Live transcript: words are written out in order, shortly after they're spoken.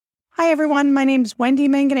Hi, everyone. My name's Wendy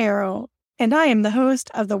Manganero, and I am the host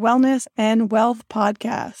of the Wellness and Wealth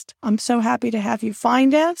Podcast. I'm so happy to have you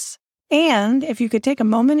find us. And if you could take a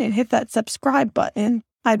moment and hit that subscribe button,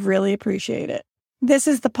 I'd really appreciate it. This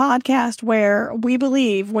is the podcast where we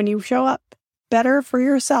believe when you show up better for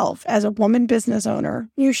yourself as a woman business owner,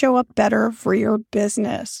 you show up better for your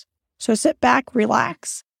business. So sit back,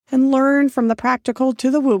 relax, and learn from the practical to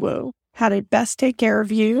the woo-woo how to best take care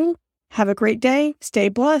of you. Have a great day, stay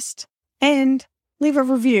blessed, and leave a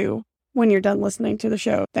review when you're done listening to the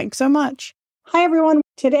show. Thanks so much. Hi, everyone.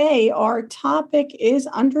 Today, our topic is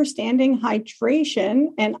understanding hydration,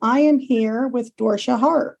 and I am here with Dorcia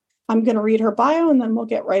Hart. I'm going to read her bio, and then we'll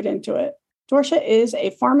get right into it. Dorcia is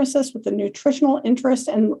a pharmacist with a nutritional interest,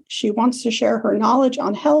 and she wants to share her knowledge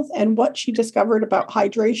on health and what she discovered about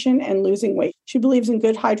hydration and losing weight. She believes in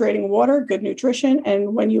good hydrating water, good nutrition,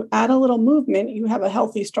 and when you add a little movement, you have a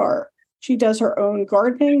healthy start. She does her own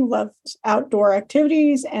gardening, loves outdoor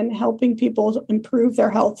activities, and helping people improve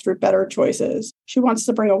their health through better choices. She wants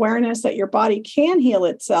to bring awareness that your body can heal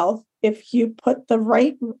itself if you put the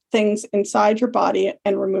right things inside your body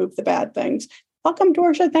and remove the bad things. Welcome,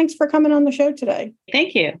 Dorcia. Thanks for coming on the show today.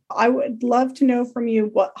 Thank you. I would love to know from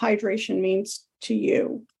you what hydration means to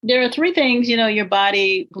you. There are three things, your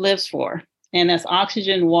body lives for, and that's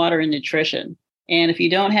oxygen, water, and nutrition. And if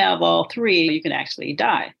you don't have all three, you can actually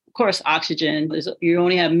die. Of course, oxygen, you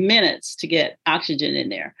only have minutes to get oxygen in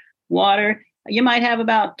there. Water, you might have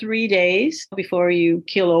about 3 days before you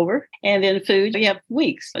keel over. And then food, you have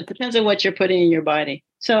weeks. It depends on what you're putting in your body.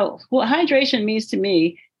 So what hydration means to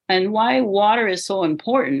me and why water is so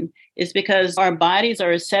important is because our bodies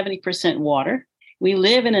are 70% water. We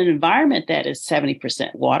live in an environment that is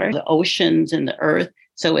 70% water, the oceans and the earth.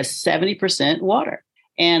 So it's 70% water.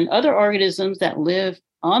 And other organisms that live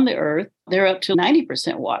on the earth, they're up to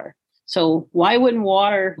 90% water. So why wouldn't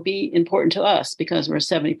water be important to us? Because we're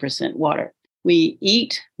 70% water. We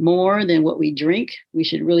eat more than what we drink. We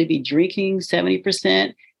should really be drinking 70%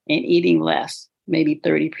 and eating less, maybe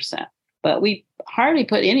 30%. But we hardly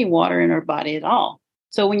put any water in our body at all.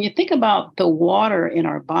 So when you think about the water in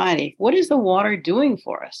our body, what is the water doing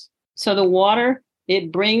for us? So the water,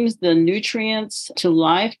 it brings the nutrients to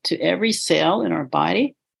life to every cell in our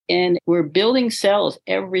body. And we're building cells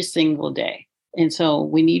every single day. And so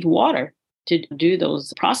we need water to do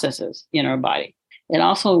those processes in our body. It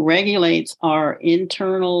also regulates our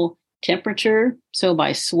internal temperature. So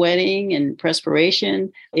by sweating and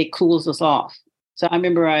perspiration, it cools us off. So I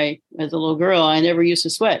remember as a little girl, I never used to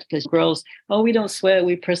sweat because girls, we don't sweat,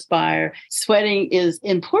 we perspire. Sweating is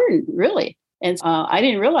important, really. And I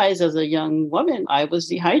didn't realize as a young woman, I was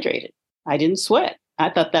dehydrated. I didn't sweat. I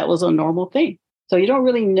thought that was a normal thing. So you don't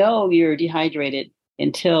really know you're dehydrated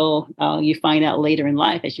until you find out later in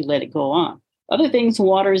life as you let it go on. Other things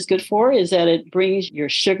water is good for is that it brings your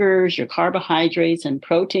sugars, your carbohydrates, and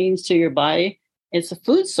proteins to your body. It's a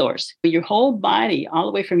food source. Your whole body, all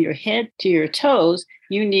the way from your head to your toes,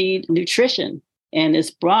 you need nutrition. And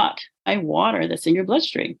it's brought by water that's in your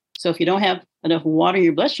bloodstream. So if you don't have enough water in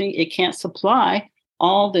your bloodstream, it can't supply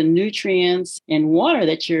all the nutrients and water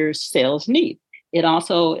that your cells need. It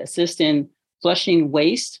also assists in flushing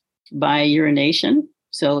waste by urination.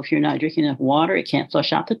 So if you're not drinking enough water, it can't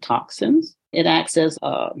flush out the toxins. It acts as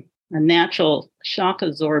a natural shock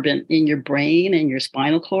absorbent in your brain and your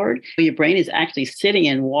spinal cord. Your brain is actually sitting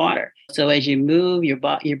in water. So as you move, your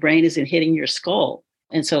brain isn't hitting your skull.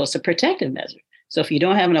 And so it's a protective measure. So if you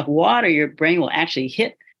don't have enough water, your brain will actually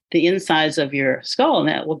hit the insides of your skull, and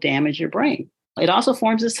that will damage your brain. It also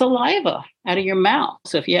forms the saliva out of your mouth.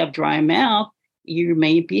 So if you have dry mouth, you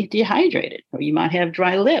may be dehydrated, or you might have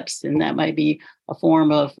dry lips, and that might be a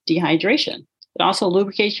form of dehydration. It also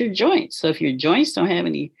lubricates your joints. So if your joints don't have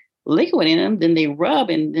any liquid in them, then they rub,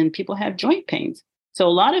 and then people have joint pains. So a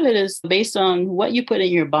lot of it is based on what you put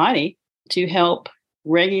in your body to help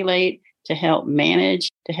regulate, to help manage,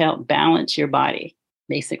 to help balance your body,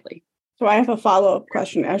 basically. So I have a follow-up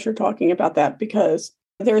question as you're talking about that, because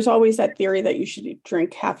there's always that theory that you should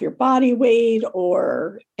drink half your body weight,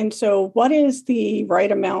 and so what is the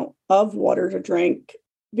right amount of water to drink?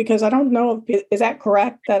 Because I don't know, is that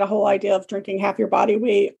correct, that a whole idea of drinking half your body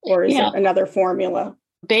weight, or is it another formula?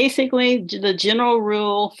 Basically, the general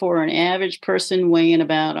rule for an average person weighing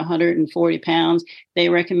about 140 pounds, they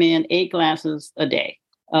recommend 8 glasses a day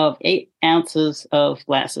of 8 ounces of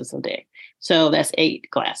glasses a day. So that's 8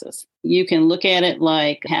 glasses. You can look at it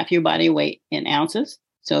like half your body weight in ounces.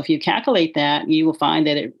 So if you calculate that, you will find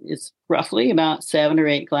that it's roughly about 7 or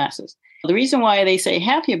 8 glasses. The reason why they say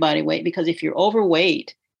half your body weight, because if you're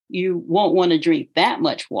overweight, you won't want to drink that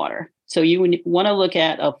much water. So you want to look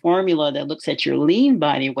at a formula that looks at your lean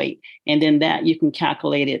body weight, and then that you can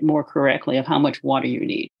calculate it more correctly of how much water you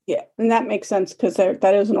need. Yeah, and that makes sense because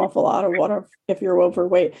that is an awful lot of water if you're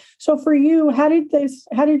overweight. So for you, how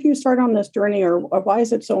did you start on this journey, or why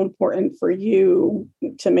is it so important for you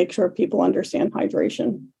to make sure people understand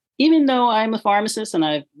hydration? Even though I'm a pharmacist and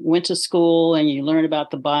I went to school and you learn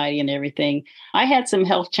about the body and everything, I had some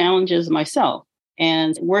health challenges myself.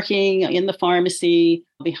 And working in the pharmacy,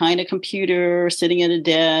 behind a computer, sitting at a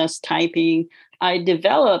desk, typing, I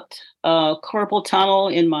developed a carpal tunnel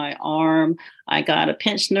in my arm. I got a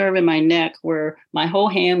pinched nerve in my neck where my whole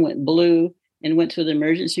hand went blue and went to the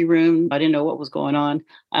emergency room. I didn't know what was going on.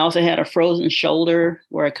 I also had a frozen shoulder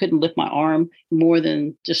where I couldn't lift my arm more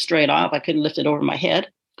than just straight off. I couldn't lift it over my head.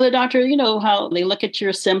 The doctor, you know how they look at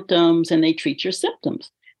your symptoms and they treat your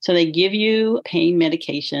symptoms. So they give you pain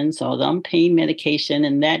medication. So I was on pain medication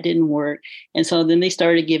and that didn't work. And so then they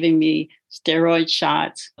started giving me steroid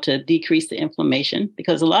shots to decrease the inflammation,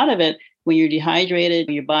 because a lot of it, when you're dehydrated,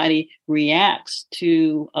 your body reacts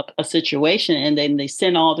to a situation, and then they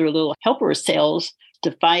send all their little helper cells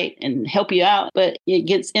to fight and help you out, but it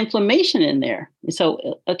gets inflammation in there. And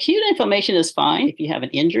so acute inflammation is fine if you have an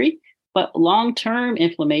injury, but long-term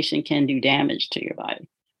inflammation can do damage to your body.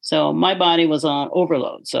 So my body was on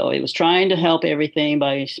overload. So it was trying to help everything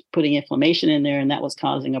by putting inflammation in there, and that was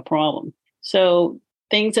causing a problem. So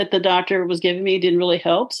things that the doctor was giving me didn't really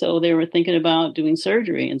help. So they were thinking about doing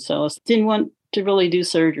surgery. And so I didn't want to really do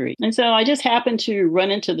surgery. And so I just happened to run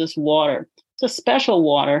into this water. It's a special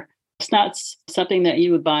water. It's not something that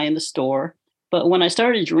you would buy in the store. But when I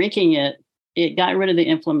started drinking it, it got rid of the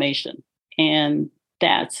inflammation. And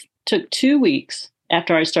that took 2 weeks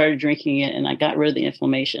after I started drinking it, and I got rid of the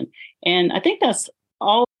inflammation. And I think that's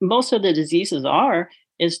all most of the diseases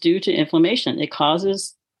is due to inflammation. It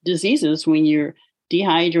causes diseases when you're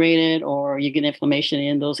dehydrated or you get inflammation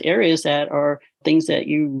in those areas that are things that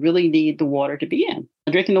you really need the water to be in.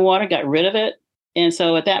 Drinking the water got rid of it. And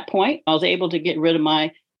so at that point, I was able to get rid of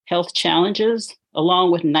my health challenges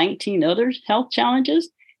along with 19 other health challenges.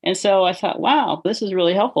 And so I thought, wow, this is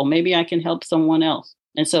really helpful. Maybe I can help someone else.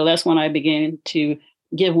 And so that's when I began to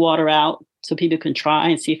give water out so people can try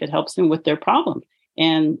and see if it helps them with their problem.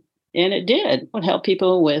 And it did. It helped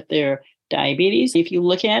people with their diabetes. If you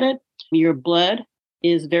look at it, your blood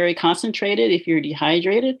is very concentrated if you're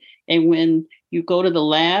dehydrated. And when you go to the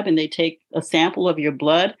lab and they take a sample of your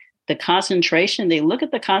blood, the concentration, they look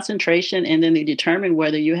at the concentration and then they determine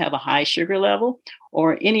whether you have a high sugar level,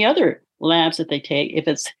 or any other labs that they take. If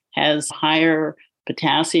it has higher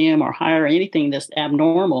potassium or higher anything that's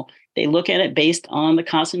abnormal, they look at it based on the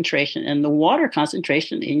concentration and the water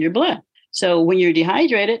concentration in your blood. So when you're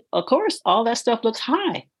dehydrated, of course, all that stuff looks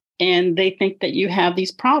high, and they think that you have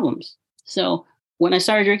these problems. So when I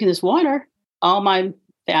started drinking this water, all my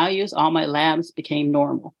values, all my labs became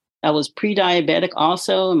normal. I was pre-diabetic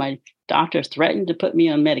also, and my doctor threatened to put me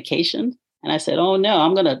on medication. And I said, oh no,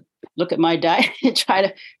 I'm going to look at my diet and try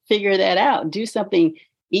to figure that out, do something,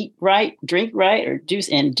 eat right, drink right, or do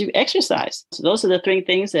exercise. So those are the three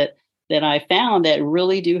things that I found that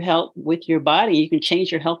really do help with your body. You can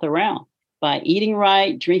change your health around by eating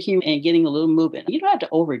right, drinking, and getting a little movement. You don't have to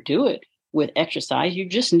overdo it with exercise. You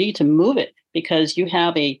just need to move it because you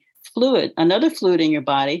have another fluid in your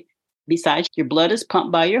body. Besides, your blood is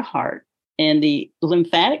pumped by your heart, and the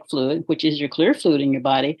lymphatic fluid, which is your clear fluid in your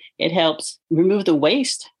body, it helps remove the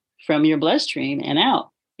waste from your bloodstream and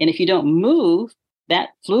out. And if you don't move, that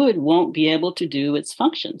fluid won't be able to do its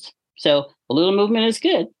functions. So a little movement is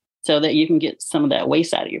good so that you can get some of that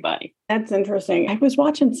waste out of your body. That's interesting. I was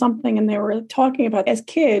watching something and they were talking about, as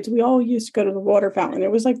kids, we all used to go to the water fountain.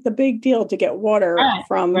 It was like the big deal to get water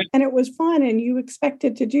from, and it was fun. And you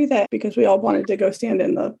expected to do that because we all wanted to go stand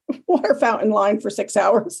in the water fountain line for 6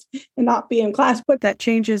 hours and not be in class. But that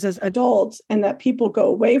changes as adults, and that people go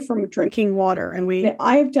away from drinking water. And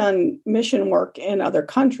I've done mission work in other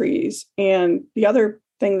countries. And the other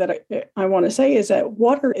thing that I want to say is that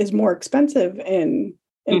water is more expensive in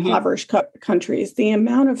impoverished countries. The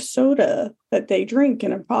amount of soda that they drink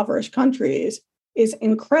in impoverished countries is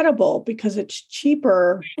incredible because it's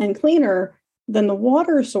cheaper and cleaner than the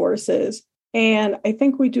water sources. And I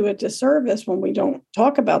think we do a disservice when we don't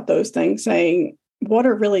talk about those things, saying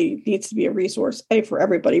water really needs to be a resource, A, for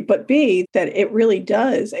everybody, but B, that it really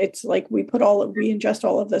does. It's like we ingest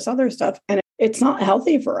all of this other stuff, and it's not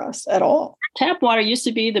healthy for us at all. Tap water used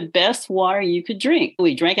to be the best water you could drink.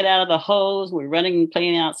 We drank it out of the hose. We're running and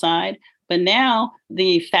playing outside. But now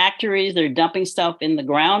the factories, they're dumping stuff in the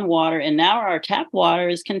groundwater, and now our tap water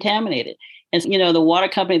is contaminated. And, the water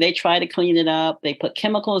company, they try to clean it up. They put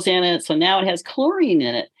chemicals in it. So now it has chlorine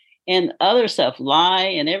in it. and other stuff, lye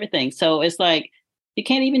and everything. So it's like you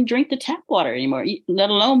can't even drink the tap water anymore, let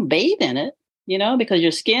alone bathe in it, because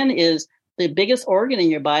your skin is the biggest organ in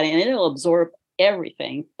your body and it'll absorb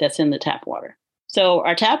everything that's in the tap water. So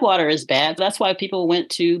our tap water is bad. That's why people went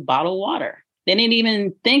to bottled water. They didn't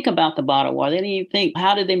even think about the bottled water. They didn't even think,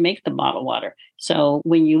 how did they make the bottled water? So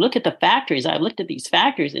when you look at the factories, I've looked at these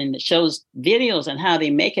factories and it shows videos on how they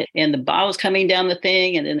make it. And the bottle's coming down the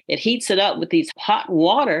thing and then it heats it up with these hot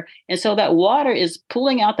water. And so that water is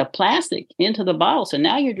pulling out the plastic into the bottle. So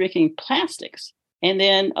now you're drinking plastics. And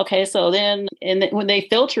then, when they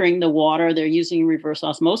filtering the water, they're using reverse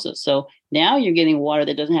osmosis. So now you're getting water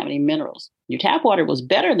that doesn't have any minerals. Your tap water was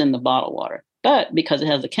better than the bottled water, but because it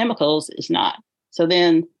has the chemicals, it's not. So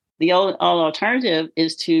then the alternative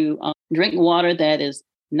is to drink water that is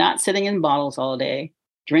not sitting in bottles all day.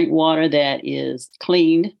 Drink water that is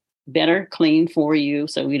clean for you,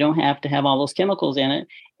 so we don't have to have all those chemicals in it.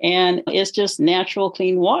 And it's just natural,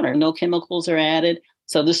 clean water. No chemicals are added.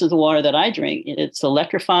 So this is the water that I drink. It's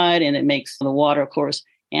electrified and it makes the water, of course,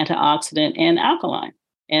 antioxidant and alkaline.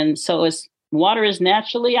 And so water is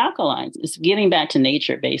naturally alkaline. It's getting back to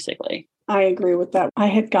nature, basically. I agree with that. I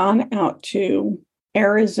had gone out to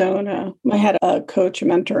Arizona. I had a coach, a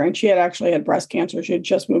mentor, and she had actually had breast cancer. She had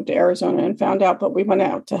just moved to Arizona and found out, but we went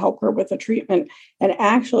out to help her with a treatment. And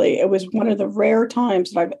actually, it was one of the rare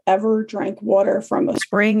times that I've ever drank water from a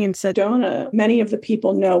spring in Sedona. Many of the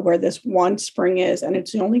people know where this one spring is, and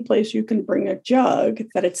it's the only place you can bring a jug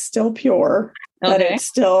that it's still pure, that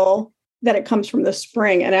it comes from the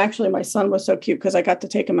spring. And actually, my son was so cute because I got to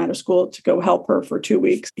take him out of school to go help her for 2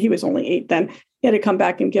 weeks. He was only 8 then. He had to come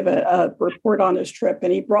back and give a report on his trip.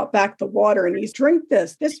 And he brought back the water and he's, drink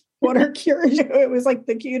this. This water cures you. It was like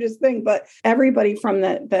the cutest thing. But everybody from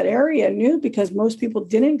that area knew, because most people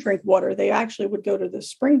didn't drink water. They actually would go to the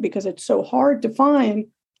spring because it's so hard to find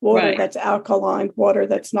water that's alkaline, water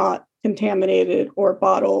that's not contaminated or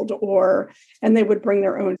bottled, and they would bring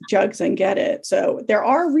their own jugs and get it. So there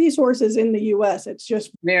are resources in the US. It's just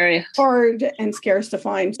very hard and scarce to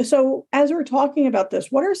find. So as we're talking about this,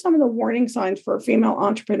 what are some of the warning signs for a female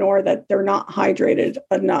entrepreneur that they're not hydrated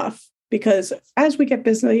enough? Because as we get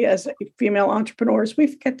busy as female entrepreneurs, we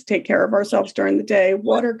forget to take care of ourselves during the day.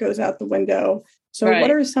 Water goes out the window. So what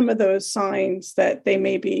are some of those signs that they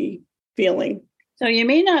may be feeling? So you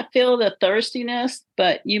may not feel the thirstiness,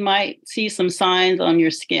 but you might see some signs on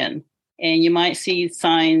your skin. And you might see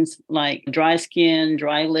signs like dry skin,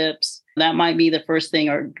 dry lips. That might be the first thing,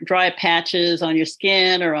 or dry patches on your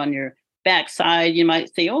skin or on your backside. You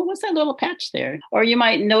might say, oh, what's that little patch there? Or you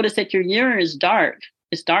might notice that your urine is dark.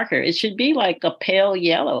 It's darker. It should be like a pale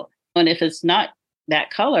yellow. And if it's not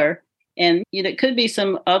that color, and it could be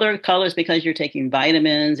some other colors because you're taking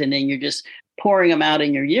vitamins and then you're just pouring them out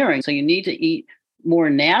in your urine. So you need to eat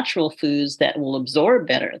more natural foods that will absorb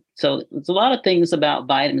better. So there's a lot of things about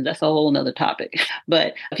vitamins. That's a whole nother topic.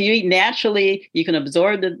 But if you eat naturally, you can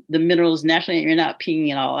absorb the minerals naturally and you're not peeing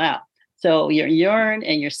it all out. So your urine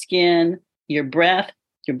and your skin, your breath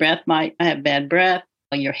might have bad breath,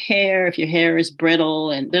 your hair, if your hair is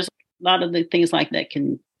brittle, and there's a lot of the things like that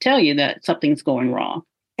can tell you that something's going wrong.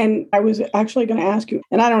 And I was actually going to ask you,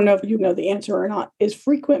 and I don't know if you know the answer or not, is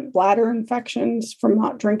frequent bladder infections from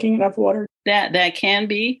not drinking enough water? That can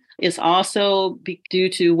be. It's also due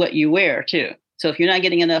to what you wear, too. So if you're not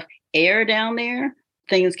getting enough air down there,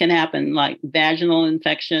 things can happen like vaginal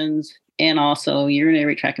infections and also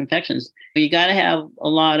urinary tract infections. You got to have a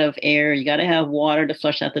lot of air. You got to have water to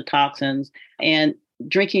flush out the toxins. And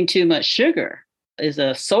drinking too much sugar is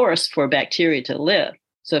a source for bacteria to live.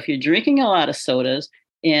 So if you're drinking a lot of sodas,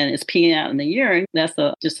 and it's peeing out in the urine, that's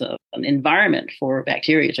just an environment for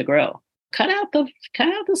bacteria to grow. Cut out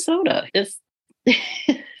the soda. It's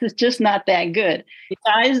it's just not that good.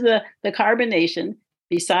 Besides the carbonation,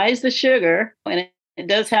 besides the sugar, and it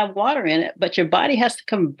does have water in it, but your body has to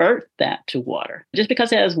convert that to water. Just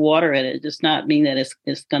because it has water in it does not mean that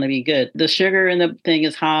it's going to be good. The sugar in the thing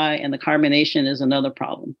is high, and the carbonation is another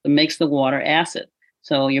problem. It makes the water acid.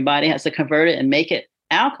 So your body has to convert it and make it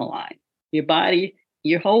alkaline.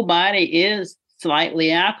 Your whole body is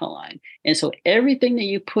slightly alkaline. And so everything that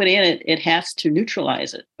you put in it, it has to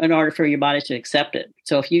neutralize it in order for your body to accept it.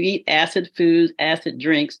 So if you eat acid foods, acid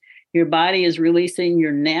drinks, your body is releasing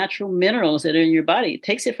your natural minerals that are in your body. It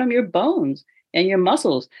takes it from your bones and your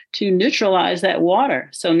muscles to neutralize that water.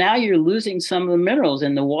 So now you're losing some of the minerals,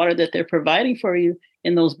 and the water that they're providing for you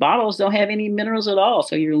in those bottles don't have any minerals at all.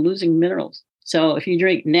 So you're losing minerals. So if you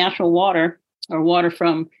drink natural water or water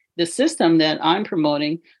from the system that I'm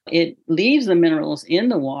promoting, it leaves the minerals in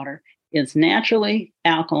the water. It's naturally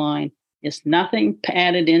alkaline. It's nothing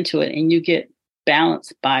added into it. And you get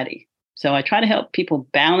balanced body. So I try to help people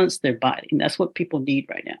balance their body. And that's what people need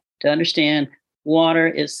right now, to understand water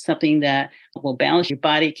is something that will balance your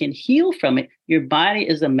body, can heal from it. Your body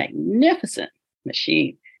is a magnificent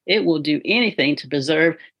machine. It will do anything to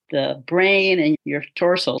preserve the brain and your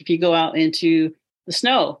torso. If you go out into the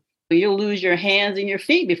snow, you'll lose your hands and your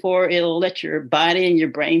feet before it'll let your body and your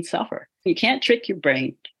brain suffer. You can't trick your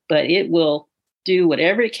brain, but it will do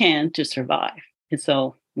whatever it can to survive. And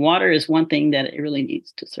so water is one thing that it really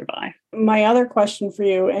needs to survive. My other question for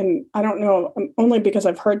you, and I don't know, only because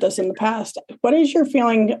I've heard this in the past, what is your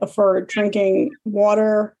feeling for drinking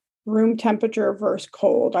water room temperature versus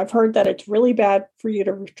cold? I've heard that it's really bad for you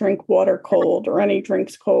to drink water cold or any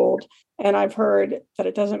drinks cold. And I've heard that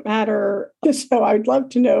it doesn't matter. So I'd love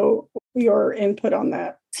to know your input on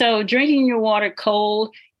that. So drinking your water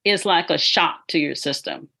cold is like a shock to your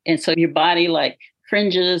system. And so your body like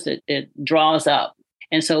cringes, it draws up.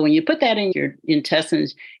 And so when you put that in your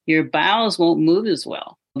intestines, your bowels won't move as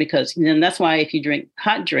well, because then that's why if you drink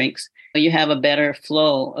hot drinks, you have a better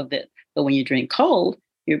flow of it. But when you drink cold,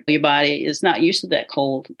 your body is not used to that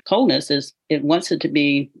coldness. It wants it to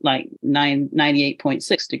be like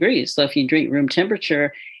 98.6 degrees. So if you drink room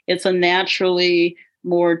temperature, it's a naturally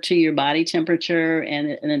more to your body temperature,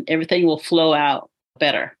 and then everything will flow out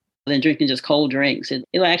better than drinking just cold drinks.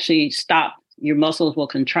 It'll actually stop. Your muscles will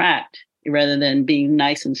contract rather than being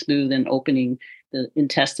nice and smooth and opening the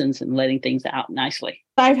intestines and letting things out nicely.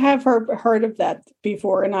 I have heard of that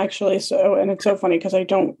before. And actually, and it's so funny because I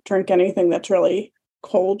don't drink anything that's really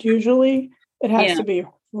cold usually. It has to be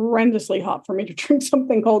horrendously hot for me to drink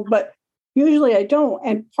something cold, but usually I don't.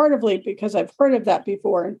 And partly because I've heard of that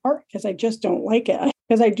before, and part because I just don't like it.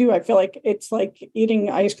 Because I feel like it's like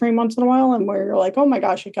eating ice cream once in a while, and where you're like, oh my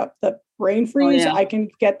gosh, I got the brain freeze. I can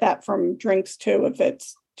get that from drinks too if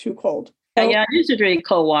it's too cold. So, I used to drink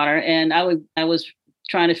cold water, and I was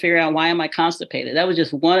trying to figure out, why am I constipated? That was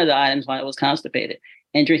just one of the items why I was constipated.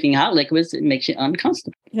 And drinking hot liquids, it makes you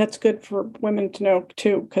unconstipated. That's good for women to know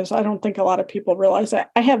too, because I don't think a lot of people realize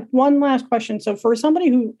that. I have one last question. So for somebody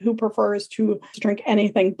who prefers to drink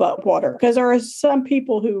anything but water, because there are some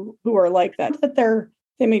people who are like that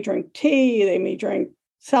they may drink tea, they may drink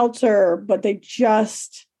seltzer, but they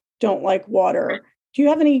just don't like water. Do you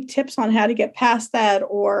have any tips on how to get past that,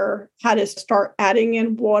 or how to start adding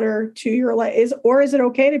in water to your life? Or is it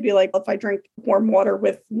okay to be like, if I drink warm water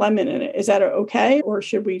with lemon in it, is that okay? Or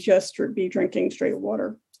should we just be drinking straight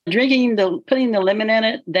water? Putting the lemon in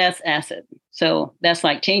it, that's acid. So that's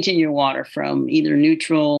like changing your water from either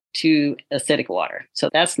neutral to acidic water. So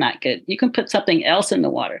that's not good. You can put something else in the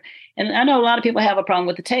water. And I know a lot of people have a problem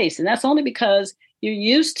with the taste, and that's only because you're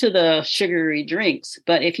used to the sugary drinks.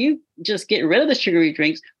 But if you just get rid of the sugary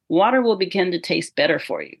drinks, water will begin to taste better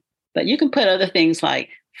for you. But you can put other things like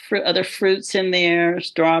other fruits in there,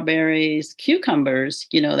 strawberries, cucumbers,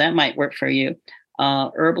 that might work for you.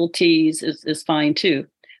 Herbal teas is fine too.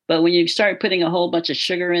 But when you start putting a whole bunch of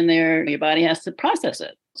sugar in there, your body has to process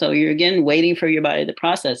it. So you're again waiting for your body to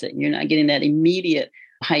process it. And you're not getting that immediate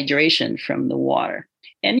hydration from the water.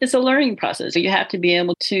 And it's a learning process. So you have to be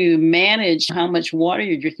able to manage how much water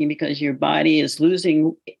you're drinking, because your body is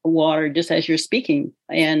losing water just as you're speaking.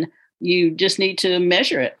 And you just need to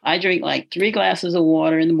measure it. I drink like 3 glasses of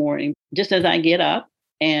water in the morning, just as I get up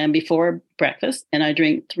and before breakfast. And I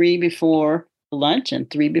drink 3 before lunch and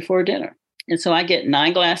 3 before dinner. And so I get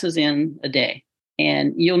 9 glasses in a day.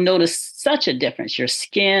 And you'll notice such a difference. Your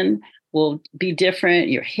skin will be different.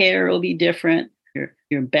 Your hair will be different.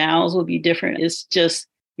 Your bowels will be different. It's just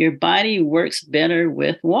your body works better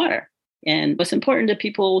with water. And what's important to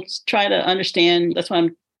people try to understand, that's why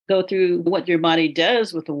I'm go through what your body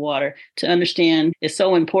does with the water to understand it's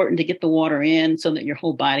so important to get the water in so that your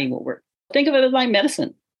whole body will work. Think of it as like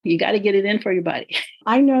medicine. You got to get it in for your body.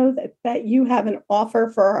 I know that you have an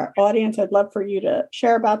offer for our audience. I'd love for you to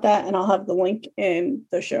share about that, and I'll have the link in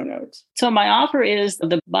the show notes. So my offer is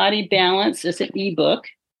the Body Balance. It's an ebook.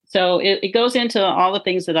 So it goes into all the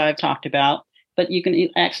things that I've talked about, but you can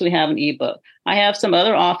actually have an ebook. I have some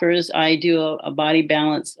other offers. I do a Body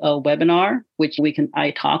Balance webinar, which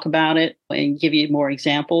I talk about it and give you more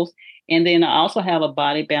examples. And then I also have a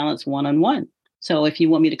Body Balance one-on-one. So if you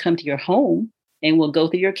want me to come to your home, and we'll go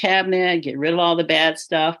through your cabinet, get rid of all the bad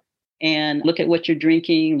stuff, and look at what you're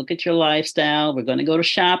drinking, look at your lifestyle. We're going to go to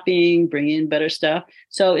shopping, bring in better stuff.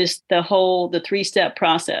 So it's the 3-step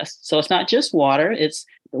process. So it's not just water, it's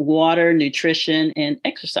water, nutrition, and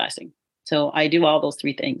exercising. So I do all those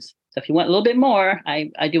 3 things. So if you want a little bit more,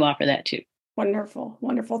 I do offer that too. Wonderful.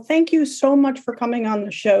 Wonderful. Thank you so much for coming on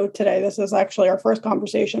the show today. This is actually our first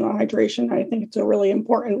conversation on hydration. I think it's a really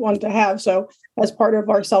important one to have. So as part of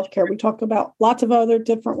our self-care, we talk about lots of other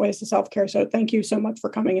different ways to self-care. So thank you so much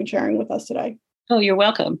for coming and sharing with us today. Oh, you're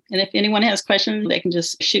welcome. And if anyone has questions, they can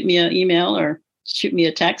just shoot me an email or shoot me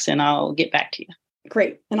a text and I'll get back to you.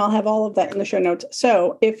 Great. And I'll have all of that in the show notes.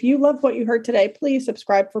 So if you love what you heard today, please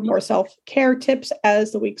subscribe for more self-care tips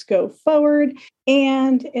as the weeks go forward.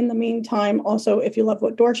 And in the meantime, also, if you love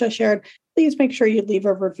what Dorcia shared, please make sure you leave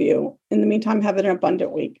a review. In the meantime, have an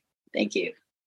abundant week. Thank you.